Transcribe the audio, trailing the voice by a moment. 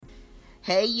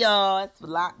Hey y'all, it's a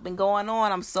lot been going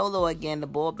on. I'm solo again. The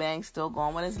bull bang's still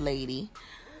going with his lady.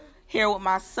 Here with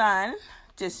my son,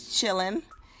 just chilling.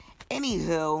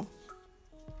 Anywho,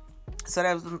 so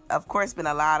there's of course been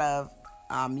a lot of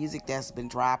music that's been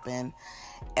dropping.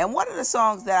 And one of the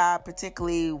songs that I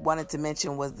particularly wanted to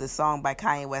mention was the song by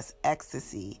Kanye West,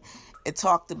 Ecstasy. It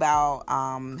talked about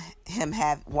him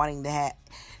wanting to have,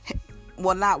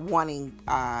 well, not wanting,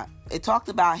 it talked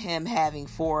about him having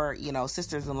four,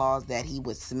 sisters-in-laws that he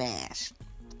would smash.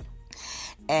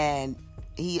 And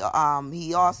he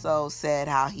also said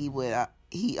how he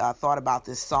thought about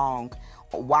this song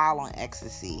while on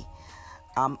ecstasy.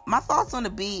 My thoughts on the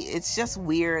beat, it's just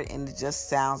weird and it just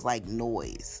sounds like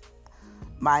noise.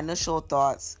 My initial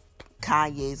thoughts,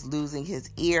 Kanye's losing his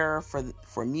ear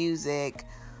for music.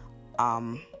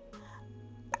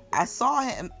 I saw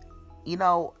him,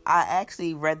 I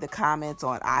actually read the comments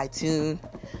on iTunes,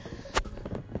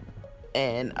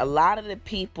 and a lot of the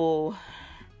people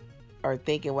are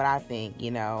thinking what I think,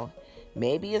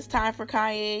 maybe it's time for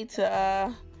Kanye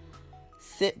to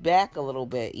sit back a little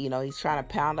bit. He's trying to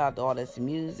pound out all this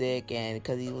music, and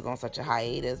because he was on such a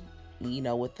hiatus,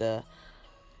 with the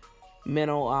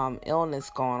mental illness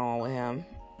going on with him.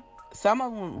 Some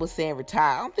of them was saying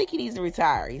retire. I don't think he needs to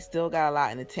retire. He's still got a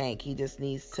lot in the tank. He just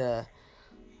needs to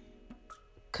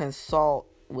consult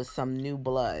with some new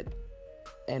blood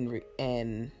and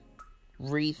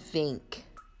rethink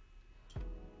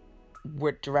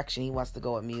what direction he wants to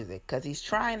go with music, because he's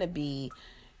trying to be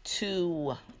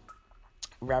too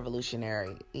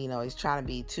revolutionary. He's trying to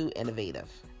be too innovative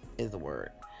is the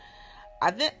word.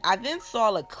 I then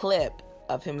saw a clip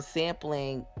of him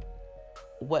sampling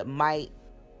what might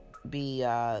be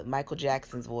Michael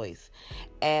Jackson's voice,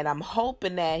 and I'm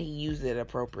hoping that he used it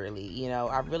appropriately.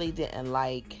 I really didn't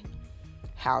like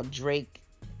how Drake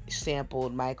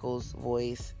sampled Michael's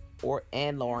voice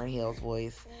and Lauryn Hill's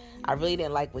voice. I really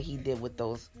didn't like what he did with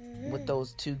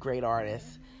those two great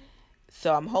artists.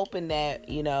 So I'm hoping that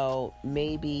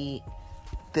maybe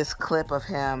this clip of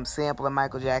him sampling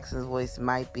Michael Jackson's voice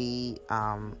might be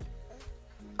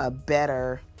a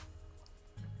better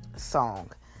song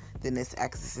than this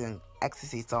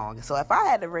ecstasy song. So if I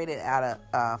had to rate it out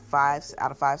of 5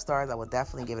 stars, I would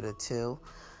definitely give it a 2.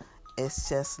 It's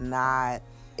just not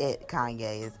it,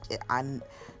 Kanye. I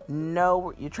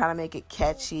know you're trying to make it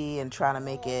catchy and trying to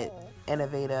make it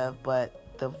innovative, but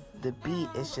the beat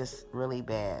is just really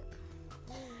bad.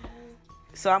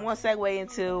 So I'm going to segue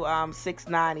into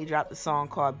 6ix9ine. He dropped a song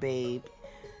called Babe.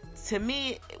 To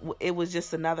me, it was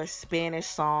just another Spanish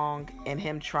song and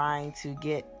him trying to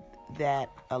get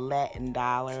that a Latin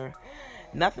dollar.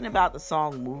 Nothing about the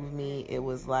song moved me. It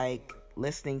was like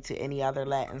listening to any other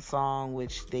Latin song,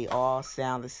 which they all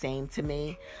sound the same to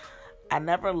me. I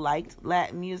never liked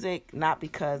Latin music, not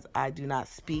because I do not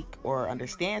speak or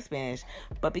understand Spanish,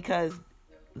 but because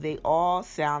they all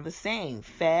sound the same.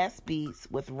 Fast beats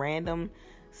with random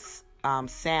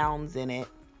sounds in it,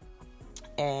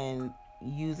 and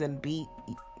using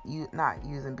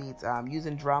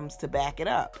drums to back it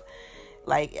up.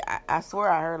 Like, I swear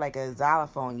I heard like a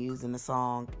xylophone used in the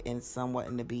song and somewhat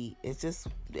in the beat. It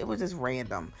was just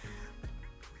random.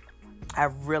 I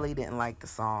really didn't like the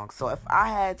song. So if I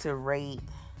had to rate,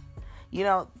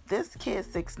 this kid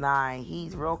 6ix9ine,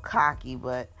 he's real cocky,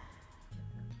 but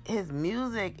his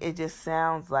music, it just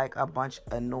sounds like a bunch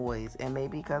of noise. And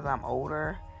maybe because I'm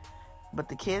older, but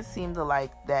the kids seem to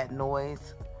like that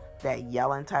noise, that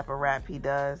yelling type of rap he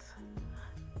does.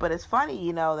 But it's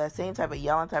funny, that same type of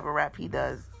yelling type of rap he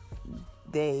does,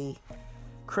 they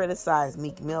criticize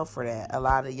Meek Mill for that, a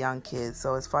lot of young kids.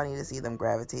 So it's funny to see them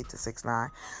gravitate to 6ix9ine.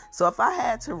 So if I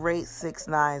had to rate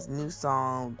 6ix9ine's new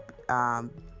song,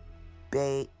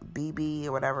 BB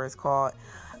or whatever it's called,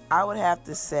 I would have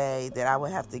to say that I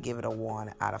would have to give it a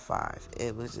 1 out of 5.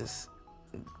 It was just,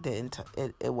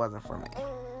 it wasn't for me.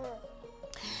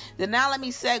 Then now let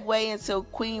me segue into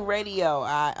Queen Radio.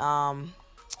 I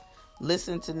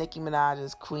listened to Nicki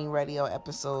Minaj's Queen Radio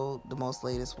episode, the most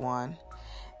latest one.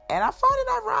 And I find it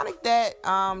ironic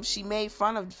that she made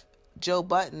fun of Joe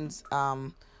Buttons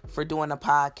for doing a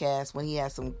podcast when he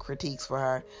had some critiques for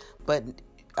her. But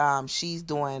she's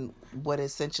doing what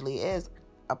essentially is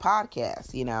a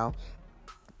podcast,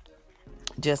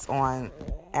 just on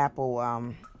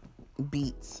Apple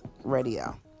Beats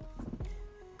Radio.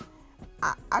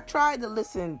 I tried to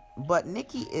listen, but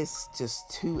Nicki is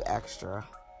just too extra.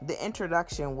 The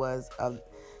introduction was of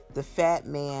the fat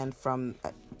man from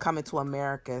Coming to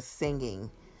America singing,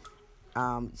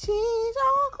 she's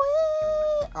your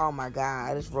queen. Oh my God,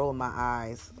 I just rolled my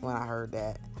eyes when I heard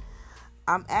that.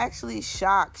 I'm actually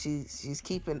shocked she's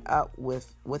keeping up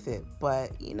with it.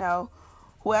 But,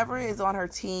 whoever is on her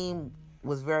team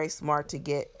was very smart to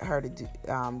get her to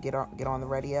get on the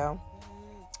radio.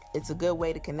 It's a good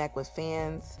way to connect with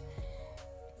fans.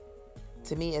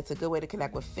 To me, it's a good way to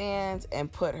connect with fans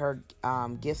and put her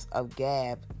gifts of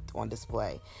gab on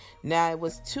display. Now, it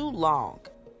was too long,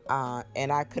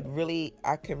 and I could only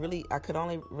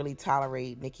really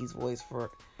tolerate Nicki's voice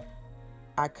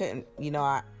I could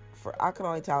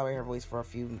only tolerate her voice for a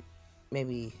few,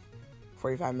 maybe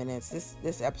 45 minutes.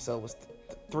 This episode was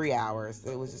 3 hours.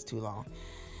 It was just too long.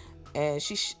 And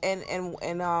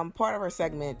part of her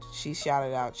segment, she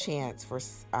shouted out Chance for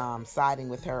siding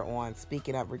with her on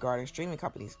speaking up regarding streaming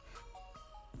companies.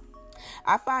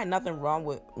 I find nothing wrong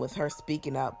with her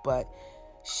speaking up, but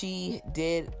she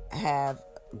did have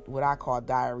what I call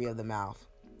diarrhea of the mouth.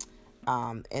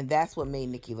 And that's what made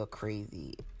Nicki look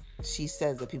crazy. She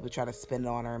says that people try to spin it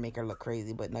on her and make her look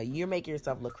crazy, but no, you're making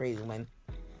yourself look crazy when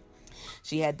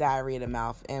she had diarrhea of the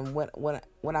mouth. And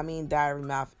when I mean diarrhea of the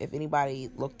mouth, if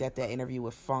anybody looked at that interview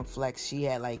with Funk Flex, she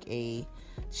had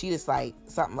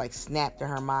something like snapped in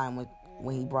her mind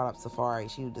when he brought up Safari.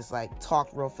 She would just like talk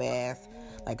real fast,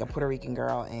 like a Puerto Rican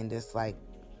girl, and just like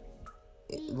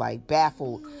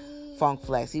baffled Funk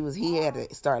Flex. He had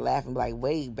to start laughing, like,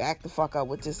 wait, back the fuck up,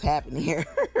 what just happened here?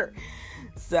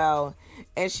 So,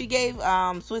 and she gave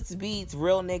Swizz Beatz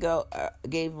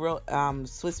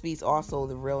Swizz Beatz also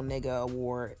the Real Nigga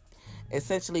Award,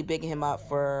 essentially bigging him up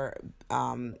for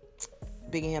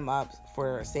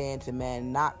saying to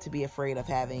men not to be afraid of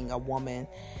having a woman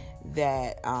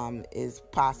that is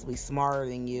possibly smarter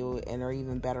than you and or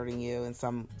even better than you in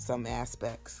some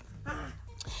aspects.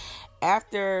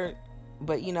 After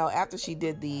she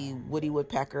did the Woody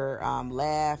Woodpecker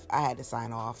laugh, I had to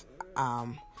sign off.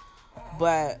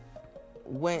 But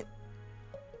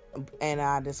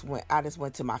I just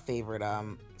went to my favorite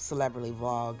celebrity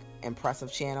vlog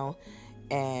impressive channel,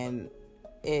 and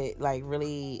it like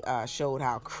really showed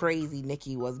how crazy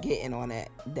Nicki was getting on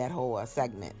that whole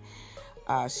segment.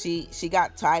 She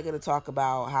got Tyga to talk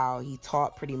about how he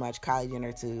taught pretty much Kylie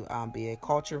Jenner to be a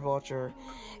culture vulture,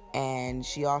 and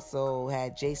she also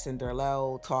had Jason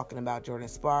Derulo talking about Jordan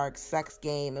Sparks' sex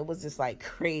game. It was just like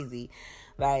crazy.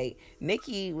 Like,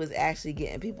 Nicki was actually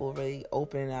getting people really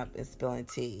opening up and spilling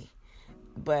tea.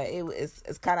 But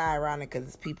it's kind of ironic because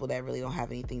it's people that really don't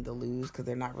have anything to lose because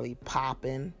they're not really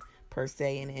popping per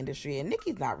se in the industry. And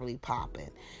Nicki's not really popping.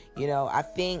 I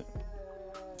think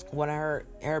one of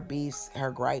her beefs, her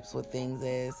gripes with things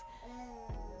is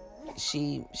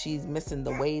she's missing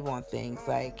the wave on things.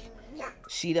 Like,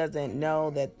 she doesn't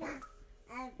know that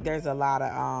there's a lot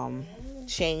of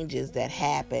changes that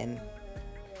happen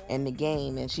in the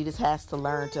game, and she just has to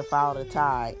learn to follow the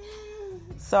tide.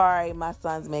 Sorry, my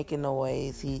son's making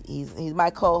noise. He's my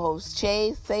co-host.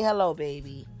 Chase, say hello,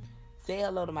 baby. Say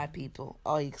hello to my people.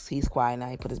 Oh, he's quiet now.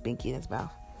 He put his binky in his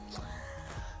mouth.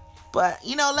 But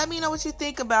let me know what you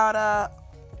think about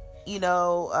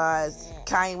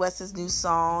Kanye West's new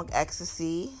song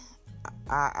Ecstasy.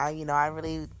 I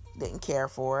really didn't care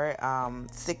for it.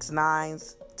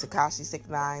 Tekashi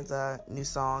 6ix9ine's new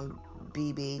song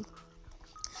BB.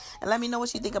 And let me know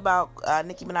what you think about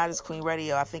Nicki Minaj's Queen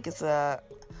Radio. I think it's a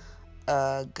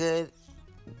good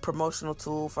promotional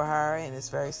tool for her, and it's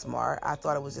very smart. I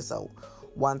thought it was just a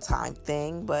one-time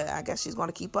thing, but I guess she's going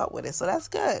to keep up with it, so that's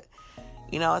good.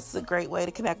 It's a great way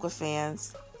to connect with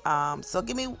fans. So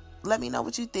let me know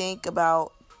what you think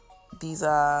about these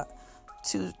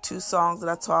two songs that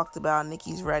I talked about.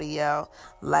 Nicki's Radio.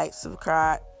 Like,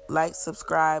 subscribe,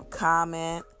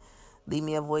 comment, leave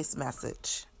me a voice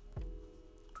message.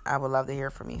 I would love to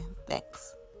hear from you.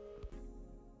 Thanks.